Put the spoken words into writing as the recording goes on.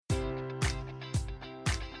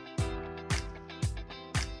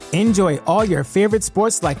Enjoy all your favorite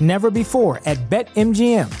sports like never before at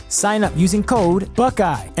BetMGM. Sign up using code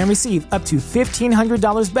Buckeye and receive up to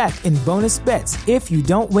 $1,500 back in bonus bets if you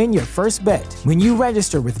don't win your first bet. When you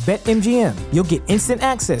register with BetMGM, you'll get instant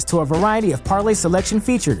access to a variety of parlay selection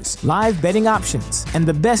features, live betting options, and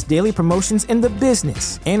the best daily promotions in the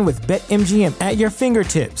business. And with BetMGM at your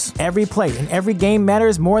fingertips, every play and every game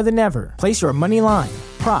matters more than ever. Place your money line,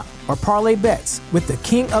 prop, or parlay bets with the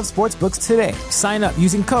king of sportsbooks today. Sign up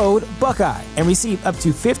using code Buckeye and receive up to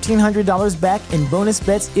 $1,500 back in bonus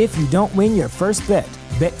bets if you don't win your first bet.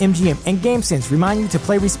 BetMGM and GameSense remind you to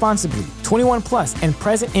play responsibly. 21 plus and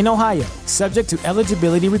present in Ohio, subject to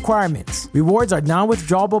eligibility requirements. Rewards are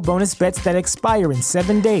non-withdrawable bonus bets that expire in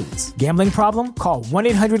 7 days. Gambling problem? Call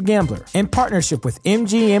 1-800-GAMBLER. In partnership with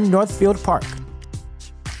MGM Northfield Park.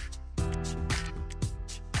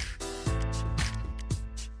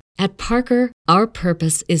 At Parker, our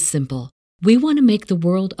purpose is simple. We want to make the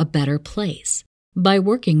world a better place by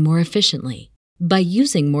working more efficiently, by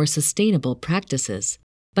using more sustainable practices,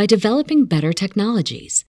 by developing better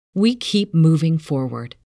technologies. We keep moving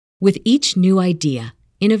forward. With each new idea,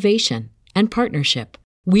 innovation, and partnership,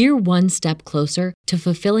 we're one step closer to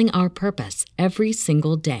fulfilling our purpose every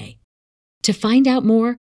single day. To find out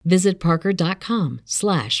more, visit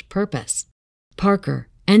parker.com/purpose. Parker,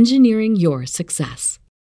 engineering your success.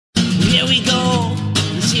 Here we go,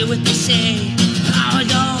 let's hear what they say. Now we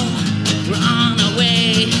go, we're on our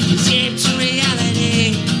way. Escape to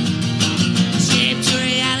reality. Escape to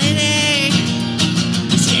reality.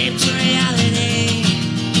 Escape to reality.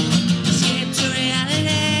 Escape to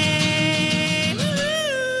reality.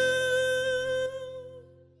 Woo-hoo.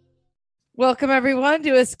 Welcome everyone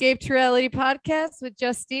to Escape to Reality podcast with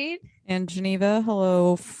Justine and Geneva.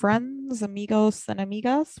 Hello, friends, amigos, and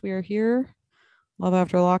amigas. We are here. Love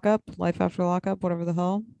after lockup, life after lockup, whatever the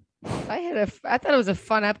hell. I thought it was a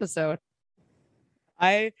fun episode.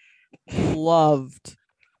 I loved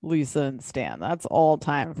Lisa and Stan. That's all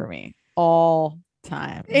time for me. All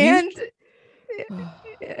time. And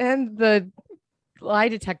the lie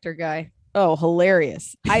detector guy. Oh,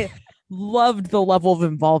 hilarious. I loved the level of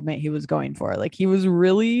involvement he was going for. Like he was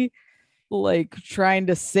really like trying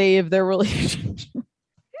to save their relationship.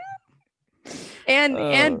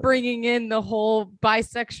 And bringing in the whole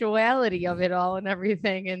bisexuality of it all and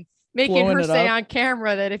everything, and making her say on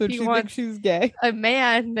camera that if he wants she's gay, a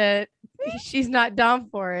man, that she's not down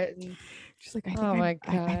for it. And she's like, I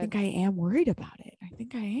think I am worried about it. I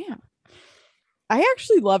think I am. I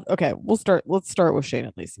actually loved. Okay, let's start with Shane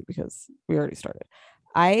and Lacey because we already started.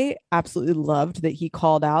 I absolutely loved that he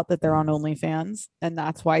called out that they're on OnlyFans, and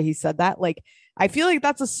that's why he said that. Like, I feel like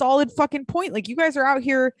that's a solid fucking point. Like, you guys are out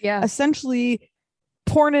here, essentially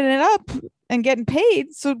porning it up and getting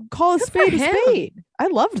paid. So call a spade a spade. I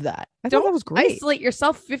loved that. I thought that was great. Isolate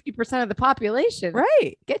yourself 50% of the population.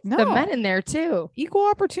 Right. Get the men in there too. Equal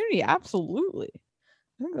opportunity. Absolutely.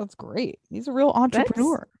 I think that's great. He's a real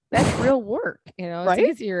entrepreneur. That's real work. You know, right?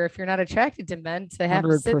 It's easier if you're not attracted to men to have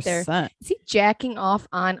 100%. To sit there. Is he jacking off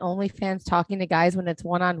on OnlyFans talking to guys when it's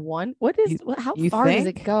one-on-one? How far does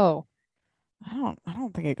it go? I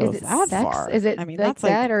don't think it goes that far. Is it that's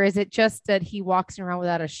that, or is it just that he walks around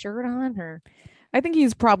without a shirt on? Or I think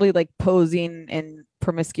he's probably like posing in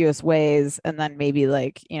promiscuous ways, and then maybe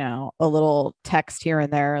like, you know, a little text here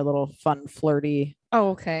and there, a little fun flirty. Oh,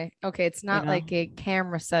 okay. It's not like a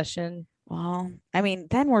camera session. Well, I mean,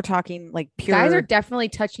 then we're talking like pure. Guys are definitely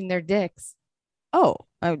touching their dicks. Oh,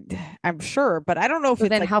 I'm sure, but I don't know if so it's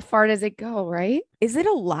then like, how far does it go, right? Is it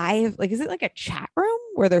a live, like, is it like a chat room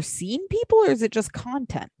where they're seeing people, or is it just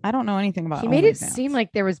content? I don't know anything about. He made it seem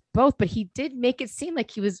like there was both, but he did make it seem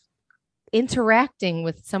like he was interacting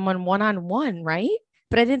with someone one-on-one, right?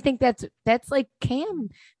 But I didn't think that's like cam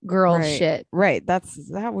girl shit. Right. That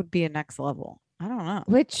would be a next level. I don't know.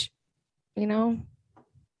 Which, you know,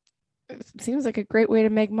 it seems like a great way to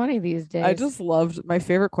make money these days. I just loved my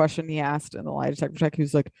favorite question he asked in the lie detector check. He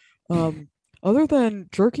was like, other than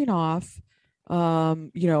jerking off,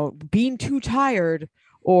 you know, being too tired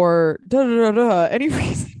or any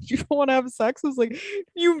reason you don't want to have sex. Was like,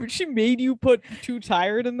 she made you put too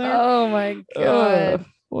tired in there. Oh my God.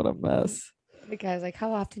 What a mess. The guy's like,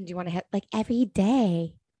 how often do you want to have, like, every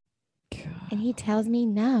day? God. And he tells me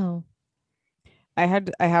no. I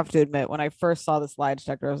have to admit, when I first saw this lie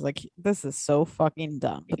detector, I was like, this is so fucking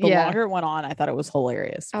dumb. But the longer it went on, I thought it was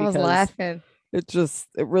hilarious. I was laughing. It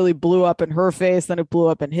really blew up in her face, then it blew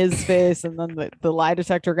up in his face, and then the lie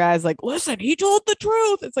detector guy's like, listen, he told the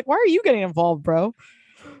truth. It's like, why are you getting involved, bro?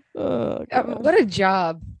 What a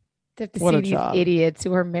job to have to see these idiots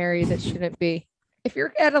who are married that shouldn't be. If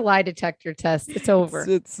you're at a lie detector test, it's over.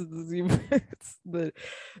 It's the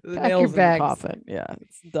Pack nails your in the bags. coffin. Yeah,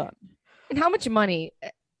 it's done. And how much money?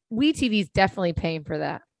 WeTV's definitely paying for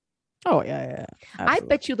that. Oh yeah. I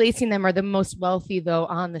bet you Lacey and them are the most wealthy though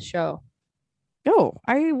on the show. Oh,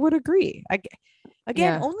 I would agree. Again,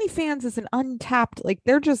 Yeah. OnlyFans is an untapped, like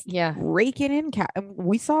they're just Yeah. raking in cat.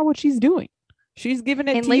 We saw what she's doing. She's giving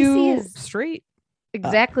it And to Lacey you is straight.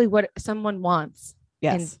 Exactly what someone wants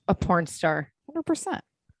in Yes, a porn star. 100%.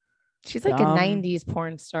 She's like a 90s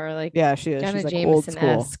porn star, like Yeah, she is. Jenna She's like old school.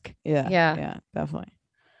 Jameson-esque. Yeah, Yeah. definitely.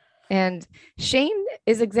 And Shane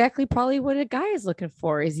is exactly probably what a guy is looking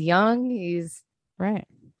for. He's young. He's Right.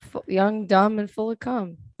 young, dumb, and full of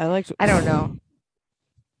cum. I liked. I don't know.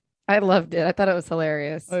 I loved it. I thought it was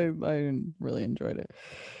hilarious. I really enjoyed it.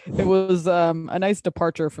 It was a nice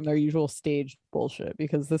departure from their usual stage bullshit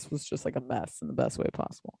because this was just like a mess in the best way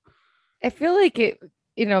possible. I feel like it,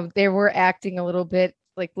 they were acting a little bit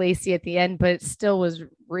like Lacey at the end, but it still was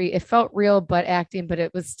it felt real, but acting, but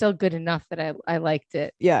it was still good enough that I liked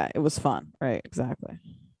it. Yeah, it was fun. Right. Exactly.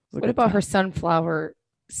 What about her sunflower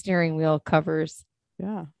steering wheel covers?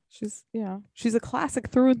 Yeah. She's a classic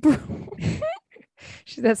through and through.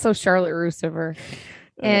 That's so Charlotte Russe of her.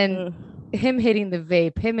 And him hitting the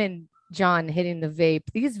vape, him and John hitting the vape,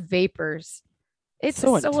 these vapors, it's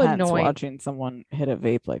so intense annoying watching someone hit a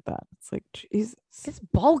vape like that. It's like, Jesus. It's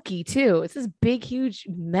bulky too. It's this big, huge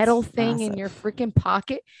metal It's thing massive. in your freaking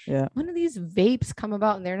pocket. Yeah. One of these vapes come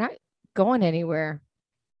about and they're not going anywhere.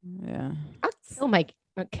 Yeah. My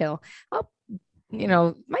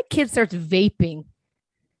kid starts vaping.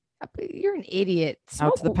 You're an idiot.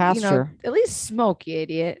 Out to the pasture. At least smoke, you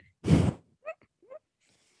idiot. All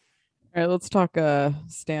right, let's talk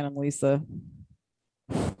Stan and Lisa.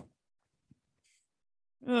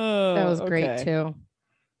 That was great too.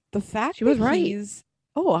 The fact She was that right. he's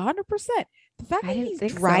 100%. The fact I that didn't he's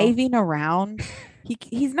think so. driving around,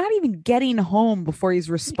 he's not even getting home before he's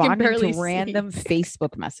responding barely to see. random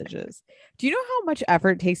Facebook messages. Do you know how much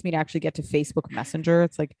effort it takes me to actually get to Facebook Messenger?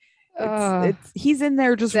 It's like he's in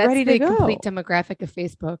there just That's ready to the go. complete demographic of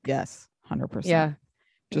Facebook. Yes, 100%. Yeah.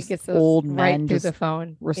 He Just gets those old right men through just the phone.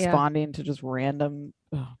 Yeah. responding to just random.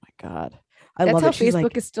 Oh my God. I That's love how it. She's Facebook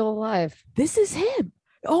like, is still alive. this is him.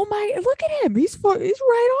 Oh my, look at him. He's right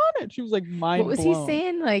on it. She was like, mind What was blown. he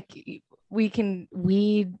saying? Like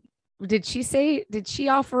did she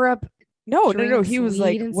offer up? No. drinks, He was weed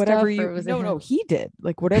like, and whatever stuff, you, or was it no, him? he did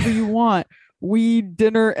like whatever you want. Weed,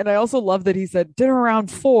 dinner. And I also love that he said dinner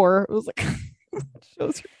around 4. It was like,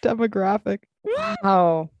 shows your demographic.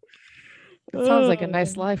 Wow. That sounds like a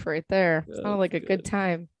nice life right there. Sounded like a good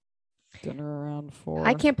time. Dinner around 4.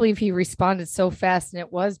 I can't believe he responded so fast, and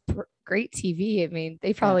it was great TV. I mean,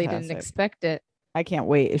 they probably didn't Fantastic. expect it. I can't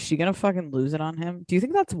wait. Is she gonna fucking lose it on him? Do you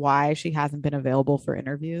think that's why she hasn't been available for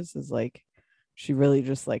interviews? Is like she really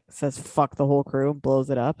just like says fuck the whole crew and blows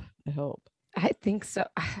it up? I hope. I think so.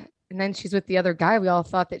 And then she's with the other guy. We all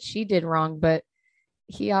thought that she did wrong, but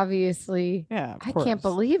he obviously, Yeah, I can't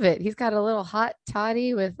believe it. He's got a little hot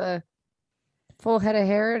toddy with a full head of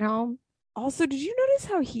hair at home. Also, did you notice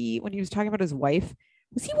how when he was talking about his wife,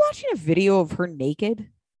 was he watching a video of her naked?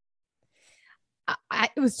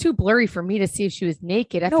 It was too blurry for me to see if she was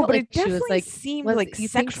naked. I No, felt but like it definitely she was like, seemed was like it- you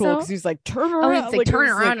think sexual so? because he was like turn Oh, around. he's like it turn was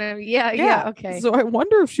around. like- And yeah. Okay. So I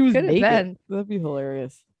wonder if she was Could have naked. been. That'd be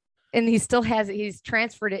hilarious. And he still has it. He's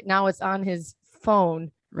transferred it. Now it's on his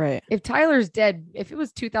phone. Right. If Tyler's dead, if it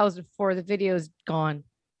was 2004, the video's gone.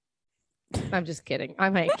 I'm just kidding. I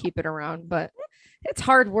might keep it around, but it's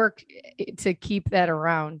hard work to keep that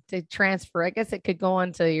around, to transfer. I guess it could go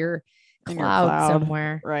onto your In your cloud, cloud.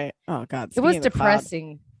 somewhere. Right. Oh God. It was speaking of the cloud,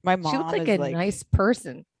 depressing. my mom She looked like is a nice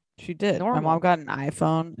person. She did. My normal. mom got an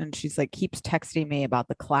iPhone and she's like keeps texting me about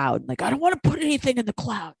the cloud. Like, I don't want to put anything in the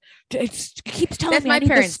cloud. It keeps telling That's me my I need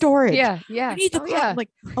the parents. storage. Yeah. I need the Oh, cloud. yeah. Like,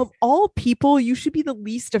 of all people, you should be the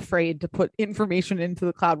least afraid to put information into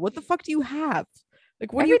the cloud. What the fuck do you have?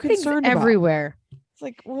 Like, what are you Everything's concerned about? everywhere. It's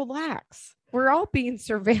like, relax. We're all being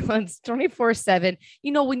surveillance 24/7.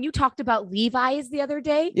 When you talked about Levi's the other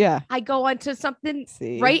day, Yeah. I go onto something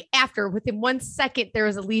See, right after. Within 1 second, there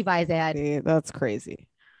was a Levi's ad. See, that's crazy.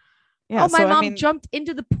 Yeah. Oh, my so, mom I mean, jumped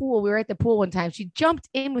into the pool. We were at the pool one time. She jumped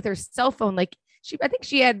in with her cell phone. Like I think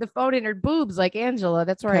she had the phone in her boobs, like Angela.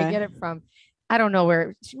 That's where I Okay. get it from. I don't know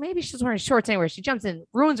where. Maybe she's wearing shorts anywhere. She jumps in,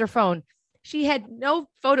 ruins her phone. She had no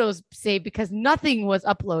photos saved because nothing was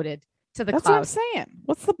uploaded to the that's what I'm cloud. saying.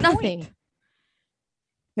 What's the point? Nothing.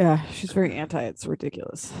 Yeah. She's very anti. It's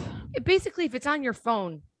ridiculous. Basically, if it's on your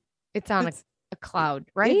phone, it's on It's- a cloud,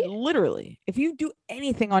 right? Literally. If you do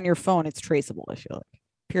anything on your phone, it's traceable, I feel like.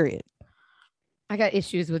 Period. I got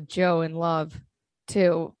issues with Joe and Love.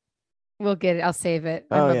 too. We'll get it. I'll save it.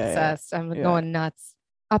 I'm obsessed. I'm going nuts.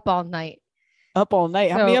 Up all night. Up all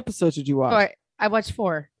night. How many So- episodes did you watch? But I watched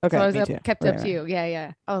 4. Okay, So I was me up, too. kept Right, up right. to you.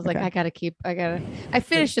 Yeah. I was like, Okay. I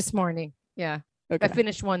finished this morning. Yeah. Okay. I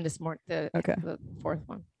finished one this morning. Okay. The 4th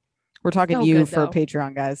one. We're talking So you good, for though.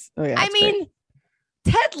 Patreon, guys. Oh yeah. I it's great. mean,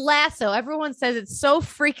 Ted Lasso, everyone says it's so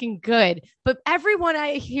freaking good, but everyone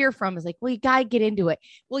I hear from is like, well, you gotta get into it.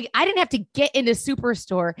 Well, I didn't have to get into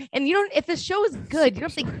Superstore. And you don't, if the show is good, you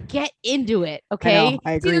don't have to get into it. Okay.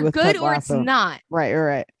 I It's agree either with good Ted or it's Lasso. not.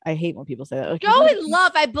 Right. I hate when people say that. Like, Joe and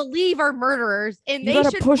Love, I believe, are murderers, and you they gotta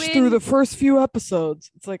should push win through the first few episodes.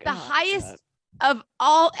 It's like the oh, highest God. of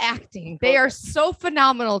all acting. They are so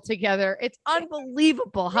phenomenal together. It's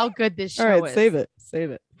unbelievable how good this show All right, is. save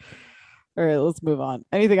it. All right, let's move on.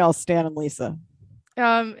 Anything else, Stan and Lisa?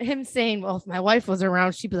 Him saying, well, if my wife was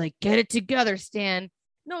around, she'd be like, get it together, Stan.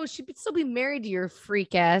 No, she'd still be married to your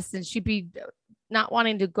freak ass, and she'd be not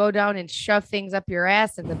wanting to go down and shove things up your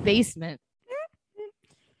ass in the basement.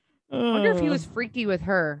 I wonder if he was freaky with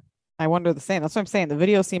her. I wonder the same. That's what I'm saying. The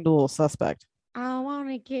video seemed a little suspect. I want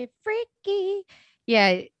to get freaky.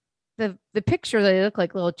 Yeah, the picture, they look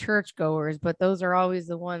like little churchgoers, but those are always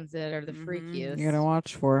the ones that are the freakiest. You're gonna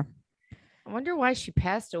watch for. I wonder why she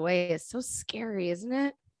passed away. It's so scary, isn't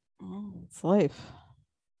it? Oh, it's life.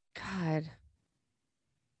 God.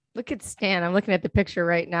 Look at Stan. I'm looking at the picture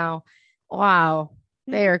right now. Wow.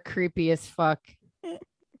 They are creepy as fuck.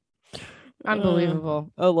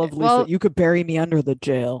 Unbelievable. I love Lisa. Well- You could bury me under the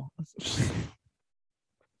jail.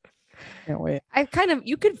 Can't wait.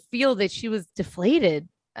 You could feel that she was deflated.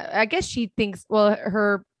 I guess she thinks, well,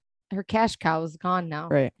 her cash cow is gone now.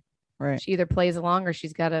 Right. She either plays along or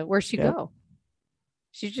she's got to, where'd she Yep. go?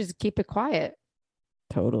 She just keep it quiet.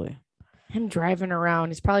 Totally. Him driving around.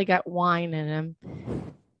 He's probably got wine in him.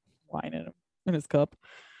 Wine in him in his cup.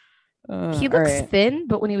 He all looks right. thin,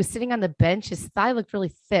 but when he was sitting on the bench, his thigh looked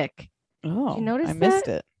really thick. Oh, notice I missed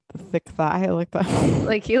that? it. The thick thigh, I like that.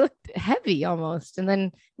 Like he looked heavy almost. And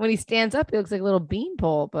then when he stands up, he looks like a little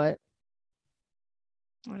beanpole, but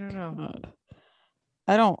I don't know. God.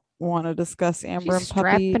 I don't want to discuss Amber She's and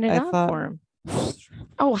Puppy. strapping it I on thought. for him.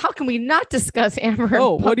 Oh, how can we not discuss Amber and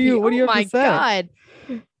Oh, what do you- Puppy? what do you Oh have my to say? God.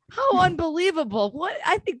 How unbelievable. What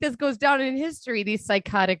I think this goes down in history, these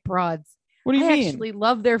psychotic broads. What do you I mean? actually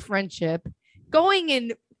love their friendship. Going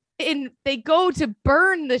in they go to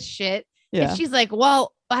burn the shit. Yeah. And she's like,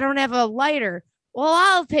 well, I don't have a lighter. Well,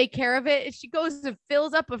 I'll take care of it. And she goes and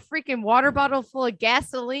fills up a freaking water bottle full of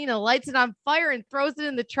gasoline and lights it on fire and throws it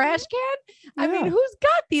in the trash can. I mean, Yeah. who's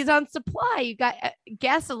got these on supply? You got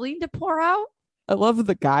gasoline to pour out? I love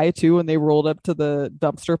the guy too when they rolled up to the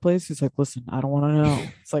dumpster place. He's like, "Listen, I don't want to know."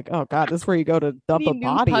 It's like, "Oh God, this is where you go to dump Any a new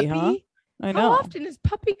body, huh?" puppy? I How know. often is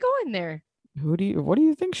Puppy going there? What do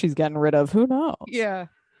you think she's getting rid of? Who knows? Yeah.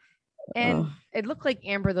 And Ugh. it looked like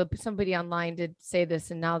Amber, though somebody online did say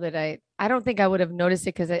this, and now that I don't think I would have noticed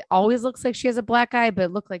it because it always looks like she has a black eye, but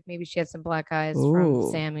it looked like maybe she had some black eyes from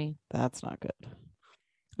Ooh. Sammy. That's not good.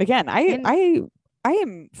 Again, And- I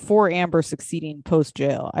am for Amber succeeding post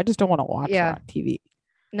jail. I just don't want to watch Yeah. her on TV.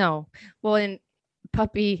 No. Well, and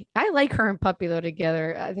Puppy, I like her and Puppy though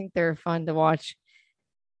together. I think they're fun to watch.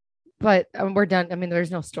 But we're done. I mean,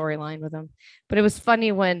 there's no storyline with them. But it was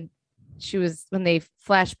funny when they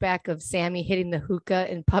flashed back of Sammy hitting the hookah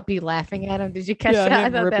and Puppy laughing at him. Did you catch that? I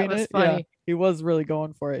him thought that ripping was it. Yeah, funny. he was really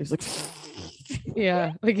going for it. He's like,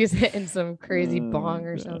 Yeah, like he's hitting some crazy Oh, bong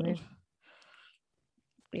or God. something.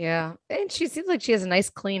 Yeah, and she seems like she has a nice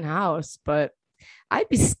clean house, but I'd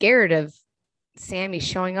be scared of Sammy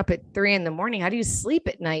showing up at 3 a.m. How do you sleep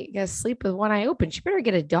at night? You gotta sleep with one eye open. She better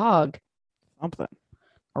get a dog. Something.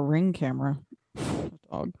 A Ring camera.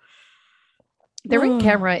 Dog. The Ring Ugh.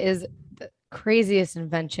 camera is the craziest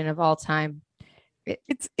invention of all time. It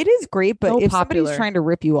is great, but So if popular. somebody's trying to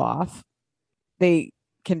rip you off, they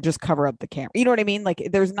can just cover up the camera. You know what I mean? Like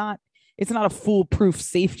it's not a foolproof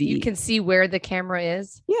safety. You can see where the camera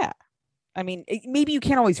is. Yeah. I mean, maybe you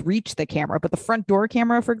can't always reach the camera, but the front door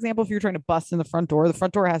camera, for example, if you're trying to bust in the front door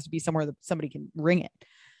has to be somewhere that somebody can ring it.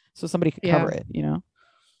 So somebody could cover it, you know?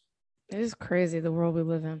 It is crazy the world we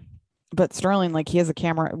live in. But Sterling, like he has a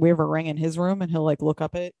camera, we have a Ring in his room and he'll like look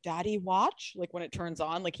up at it, Daddy, watch. Like when it turns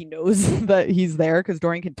on, like he knows that he's there because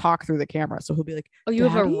Dorian can talk through the camera. So he'll be like, Oh, you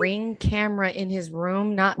have a "Daddy?" Ring camera in his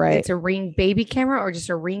room? Not Right. It's a Ring baby camera or just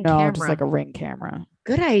a Ring No, camera? just like a Ring camera.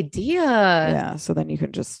 Good idea. Yeah. So then you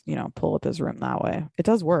can just, pull up his room that way. It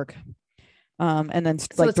does work. And then So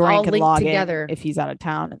like it's all Dorian can linked log together. in if he's out of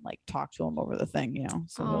town and like talk to him over the thing,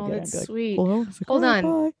 So he'll Oh, get in and that's be like, sweet. "Hello?" He's like, Hold "All right,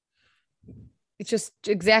 on. bye." It's just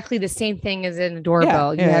exactly the same thing as in a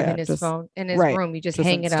doorbell you have in his phone in his room. You just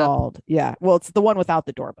hang installed. it up. Yeah. Well, it's the one without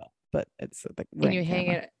the doorbell, but it's the ring and you hang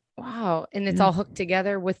camera. it. Wow. And it's all hooked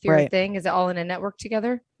together with your thing. Is it all in a network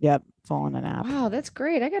together? Yep. It's all in an app. Wow, that's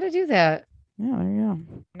great. I got to do that. Yeah, there you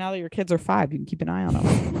go. Now that your kids are 5, you can keep an eye on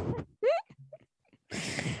them.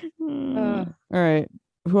 All right.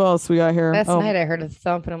 Who else we got here? Last night I heard a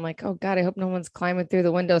thump and I'm like, oh God, I hope no one's climbing through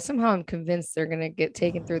the window. Somehow I'm convinced they're going to get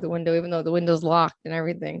taken through the window, even though the window's locked and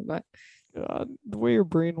everything. But God, the way your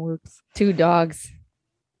brain works. 2 dogs.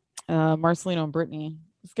 Marcelino and Brittany.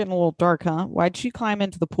 It's getting a little dark, huh? Why'd she climb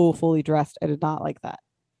into the pool fully dressed? I did not like that.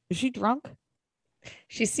 Is she drunk?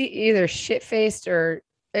 She's either shit-faced or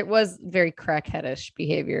it was very crackheadish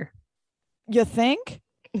behavior. You think?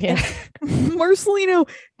 Yeah. Marcelino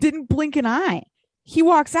didn't blink an eye. He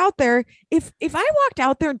walks out there. If I walked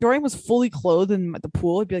out there and Dorian was fully clothed in the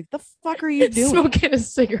pool, I'd be like, the fuck are you doing? Smoking a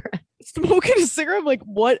cigarette. I'm like,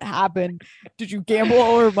 what happened? Did you gamble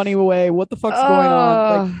all her money away? What the fuck's going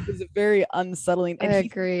on? Like, it was very unsettling. And I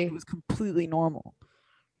agree. It was completely normal.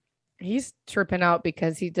 He's tripping out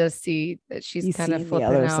because he does see that she's kind of flipping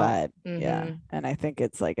the other out. side. Mm-hmm. Yeah. And I think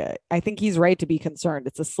it's like I think he's right to be concerned.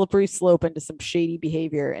 It's a slippery slope into some shady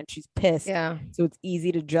behavior and she's pissed. Yeah. So it's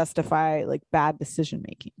easy to justify like bad decision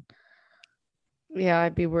making. Yeah,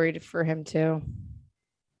 I'd be worried for him too.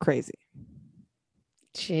 Crazy.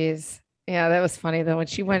 Jeez. Yeah, that was funny though. When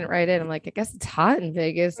she went right in, I'm like, I guess it's hot in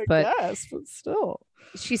Vegas, but still.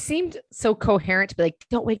 She seemed so coherent to be like,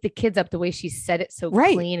 don't wake the kids up, the way she said it so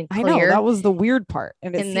right. clean and clear. I know, that was the weird part.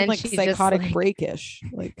 And it and seemed like psychotic breakish.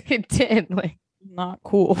 Like it did, like not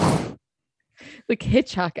cool. Like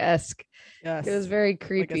Hitchcock-esque. Yes. It was very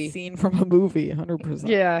creepy. Like a scene from a movie, 100%.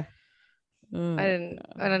 Yeah. I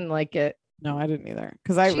didn't like it. No, I didn't either.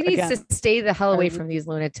 Because she needs to stay the hell away from these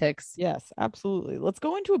lunatics. Yes, absolutely. Let's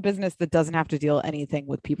go into a business that doesn't have to deal anything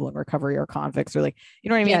with people in recovery or convicts or like, you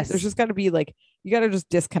know what I mean? Yes. There's just got to be like, you got to just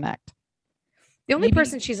disconnect. The only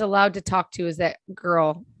person she's allowed to talk to is that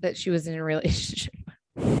girl that she was in a relationship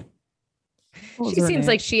with. She seems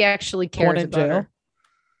like she actually cares about her.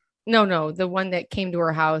 No, the one that came to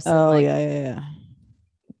her house. Oh, yeah.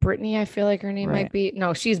 Brittany, I feel like her name might be.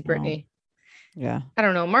 No, she's Brittany. Yeah. I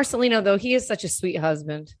don't know. Marcelino, though, he is such a sweet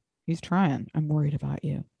husband. He's trying. I'm worried about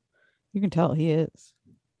you. You can tell he is.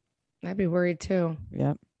 I'd be worried too.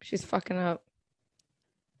 Yep. She's fucking up.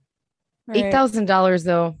 $8,000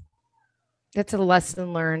 though. That's a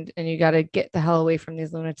lesson learned, and you got to get the hell away from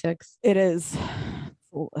these lunatics. It is.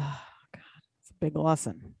 Oh, God, it's a big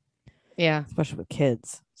lesson. Yeah, especially with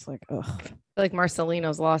kids. It's like, ugh. I feel like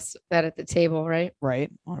Marcelino's lost that at the table, right? Right,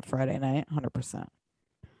 on a Friday night, 100%.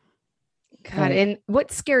 God, and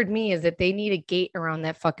what scared me is that they need a gate around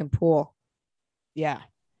that fucking pool. Yeah.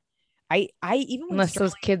 I even unless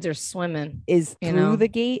those kids are swimming is through the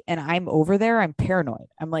gate and I'm over there, I'm paranoid.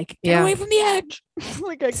 I'm like, get away from the edge.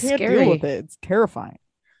 Like I can't deal with it. It's terrifying.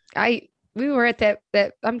 We were at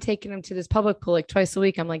that I'm taking them to this public pool like twice a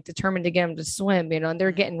week. I'm like determined to get them to swim, and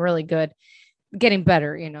they're getting really good, getting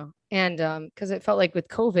better, and because it felt like with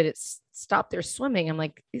COVID, it's stopped their swimming. I'm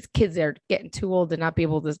like, these kids are getting too old to not be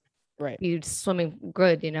able to be swimming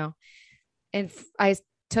good, and I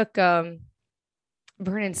took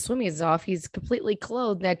Vernon's swimmies off. He's completely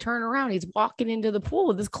clothed. And I turn around. He's walking into the pool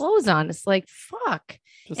with his clothes on. It's like, fuck.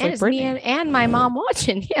 Just and like it's Brittany. me and my mom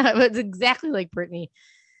watching. Yeah, it was exactly like Brittany.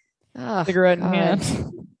 Oh, cigarette God. in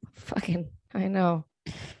hand. Fucking, I know.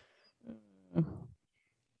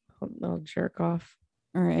 I'll jerk off.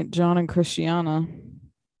 All right, John and Christiana.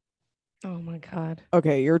 Oh my God.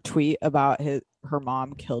 Okay, your tweet about her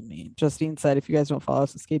mom killed me. Justine said, if you guys don't follow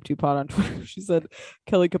us, Escape 2 Pod on Twitter, she said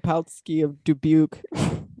Kelly Kapowski of Dubuque.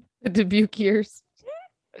 The Dubuque years.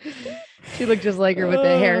 She looked just like her with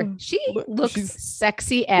the hair. She looks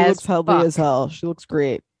sexy as looks healthy as hell. She looks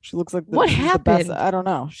great. She looks like what happened? The best. I don't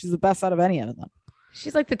know. She's the best out of any of them.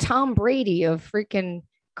 She's like the Tom Brady of freaking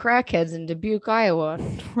crackheads in Dubuque, Iowa.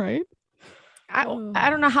 Right? I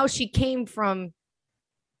don't know how she came from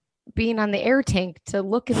being on the air tank to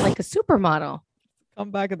looking like a supermodel.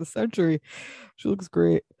 Come back of the century. She looks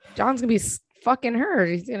great. John's gonna be fucking her.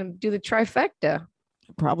 He's gonna do the trifecta.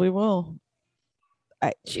 Probably will.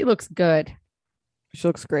 She looks good. She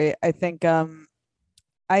looks great. I think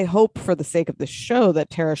I hope for the sake of the show that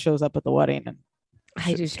Tara shows up at the wedding and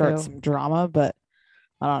I do start too. some drama, but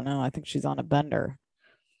I don't know. I think she's on a bender.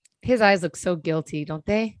 His eyes look so guilty, don't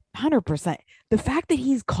they? 100%. The fact that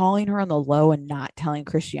he's calling her on the low and not telling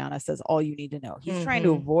Christiana says all you need to know. He's trying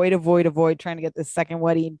to avoid trying to get this second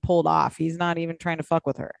wedding pulled off. He's not even trying to fuck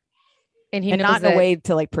with her. And not in a way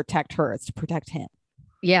to like protect her. It's to protect him.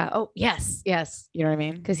 Yeah. Oh, yes. Yes. You know what I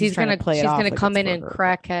mean? Because He's trying to play it she's off gonna like come it's in for and her.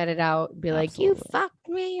 crackhead it out, and be like, "You Absolutely. fucked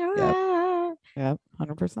me." Ah." Yep.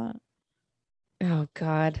 100%. Oh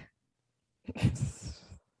God.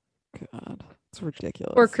 God, it's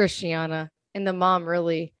ridiculous. Poor Christiana, and the mom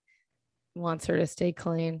really wants her to stay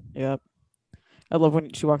clean. Yep. I love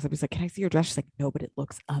when she walks up. He's like, "Can I see your dress?" She's like, "No, but it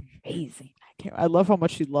looks amazing." I love how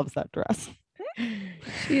much she loves that dress.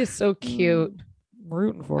 She is so cute. I'm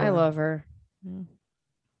rooting for her. I love her. Yeah.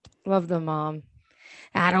 Love the mom.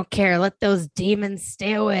 I don't care. Let those demons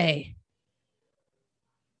stay away.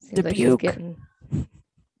 Seems like she's Dubuque. getting.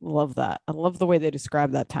 Love that. I love the way they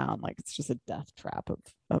describe that town. Like it's just a death trap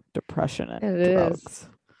of depression and It drugs. is.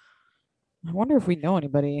 I wonder if we know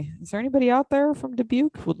anybody. Is there anybody out there from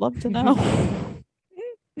Dubuque? Would love to know.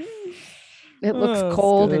 It looks Oh, it's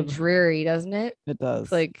cold and good. dreary, doesn't it? It does.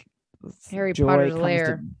 It's like It's Harry joy Potter's comes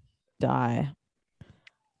lair. to die.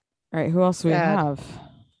 All right, who else do we Bad. have?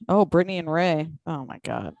 Oh, Brittany and Ray. Oh my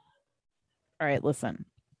God. All right, listen.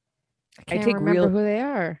 I can't take remember real- who they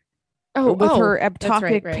are. Oh, With her that's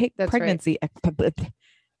ectopic right. That's right. pregnancy.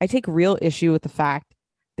 I take real issue with the fact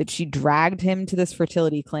that she dragged him to this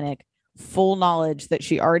fertility clinic, full knowledge that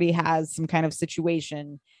she already has some kind of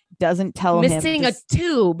situation, doesn't tell him. Missing just- a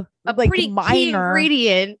tube, a like, pretty key minor.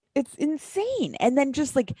 ingredient. It's insane. And then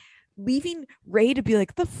just like leaving Ray to be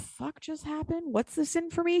like, the fuck just happened? What's this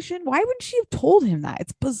information? Why wouldn't she have told him that?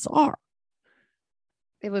 It's bizarre.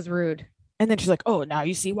 It was rude. And then she's like, oh, now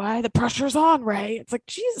you see why the pressure's on, Ray. It's like,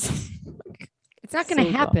 Jesus. It's not going to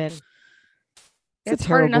So dumb. happen. It's It's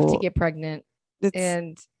hard enough to terrible- get pregnant, It's,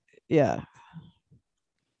 and yeah.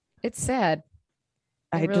 it's sad.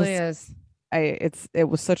 I It really just, is. it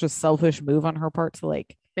was such a selfish move on her part to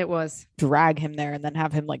like It was. drag him there and then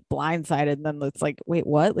have him like blindsided. And then it's like, wait,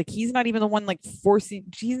 what? Like, he's not even the one like forcing,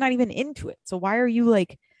 she's not even into it. So why are you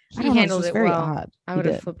like, I He don't know, it's handled just it very well. odd. I He would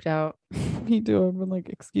have did. flipped out. Me too. I've been like,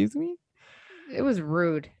 excuse me? It was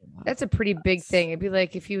rude. That's a pretty big thing. It'd be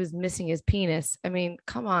like if he was missing his penis. I mean,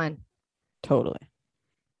 come on. Totally.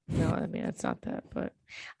 No, I mean, it's not that, but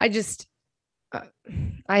I just,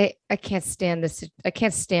 I can't stand this. I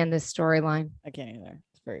can't stand this storyline. I can't either.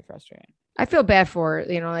 It's very frustrating. I feel bad for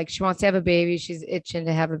her. You know, like she wants to have a baby. She's itching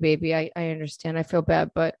to have a baby. I understand. I feel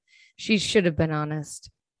bad, but she should have been honest.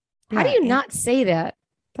 How do Yeah, you and not say that?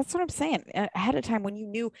 That's what I'm saying. Ahead of time, when you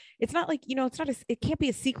knew, it's not like, it can't be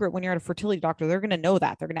a secret when you're at a fertility doctor. They're going to know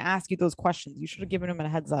that. They're going to ask you those questions. You should have given him a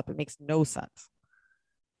heads up. It makes no sense.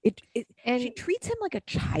 And she treats him like a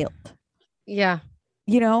child, yeah,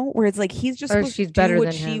 where it's like he's just Or supposed she's to better do what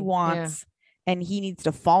than she him. wants, and he needs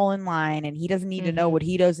to fall in line, and he doesn't need to know what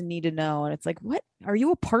he doesn't need to know. And it's like, what? Are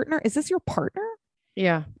you a partner? Is this your partner?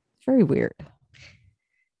 yeah. It's very weird.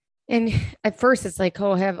 And at first it's like,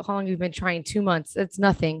 oh, how long have you been trying? 2 months. It's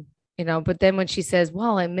nothing, But then when she says,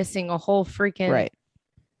 well, I'm missing a whole freaking Right.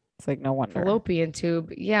 It's like, no wonder. fallopian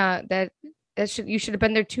tube. Yeah, you should have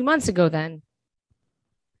been there 2 months ago then.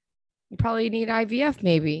 You probably need IVF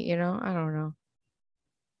maybe, I don't know.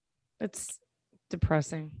 It's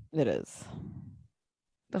depressing. It is.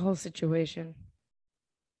 The whole situation.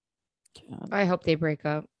 God, I hope they break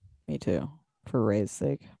up. me too. For Ray's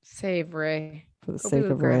sake. Save Ray. For the Go be sake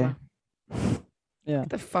with of grandma. Ray. Yeah. Get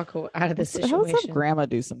the fuck out of this Let's have situation. grandma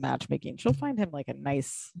do some matchmaking. She'll find him like a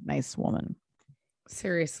nice woman.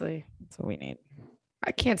 Seriously. That's what we need.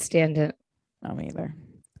 I can't stand it. No, me either.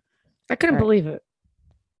 I couldn't All right. believe it.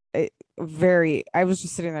 I was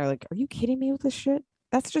just sitting there like, are you kidding me with this shit?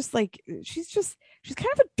 That's just like, she's kind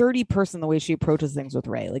of a dirty person the way she approaches things with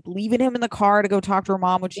Ray, like leaving him in the car to go talk to her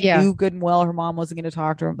mom when she knew good and well her mom wasn't going to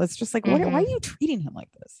talk to him. That's just like, why are you treating him like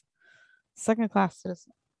this? Second class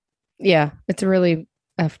citizen. Yeah, it's really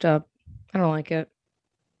effed up. I don't like it.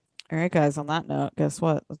 All right, guys, on that note, guess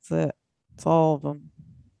what? That's it. It's all of them.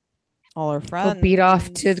 All our friends. Go beat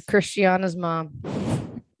off to Christiana's mom.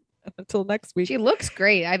 Until next week. She looks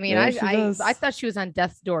great. I mean, Yeah, she does. I thought she was on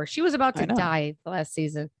death's door. She was about I to know. die the last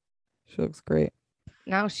season. She looks great.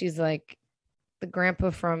 Now she's like the grandpa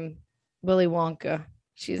from Willy Wonka.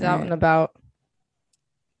 She's All out right. and about.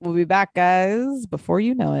 We'll be back, guys. Before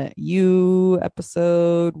you know it,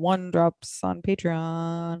 episode 1 drops on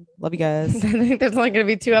Patreon. Love you I guys. think there's only going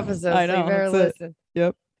to be 2 episodes. I So know, you better that's it. listen.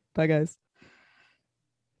 Yep. Bye, guys.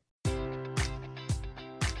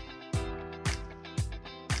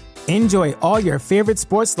 Enjoy all your favorite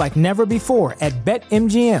sports like never before at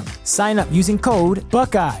BetMGM. Sign up using code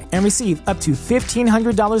Buckeye and receive up to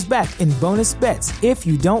 $1,500 back in bonus bets if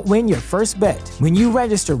you don't win your first bet. When you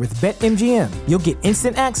register with BetMGM, you'll get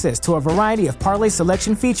instant access to a variety of parlay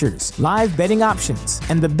selection features, live betting options,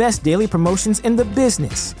 and the best daily promotions in the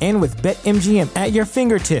business. And with BetMGM at your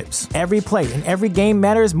fingertips, every play and every game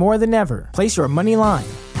matters more than ever. Place your money line,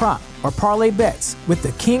 prop, or parlay bets with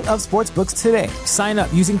the king of sportsbooks today. Sign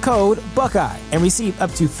up using code Buckeye and receive up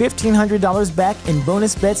to $1,500 back in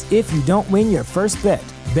bonus bets if you don't win your first bet.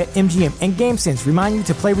 BetMGM and GameSense remind you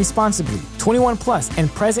to play responsibly. 21 plus and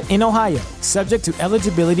present in Ohio, subject to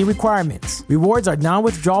eligibility requirements. Rewards are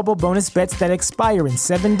non-withdrawable bonus bets that expire in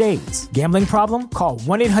 7 days. Gambling problem? Call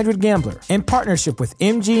 1-800-GAMBLER in partnership with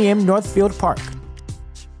MGM Northfield Park.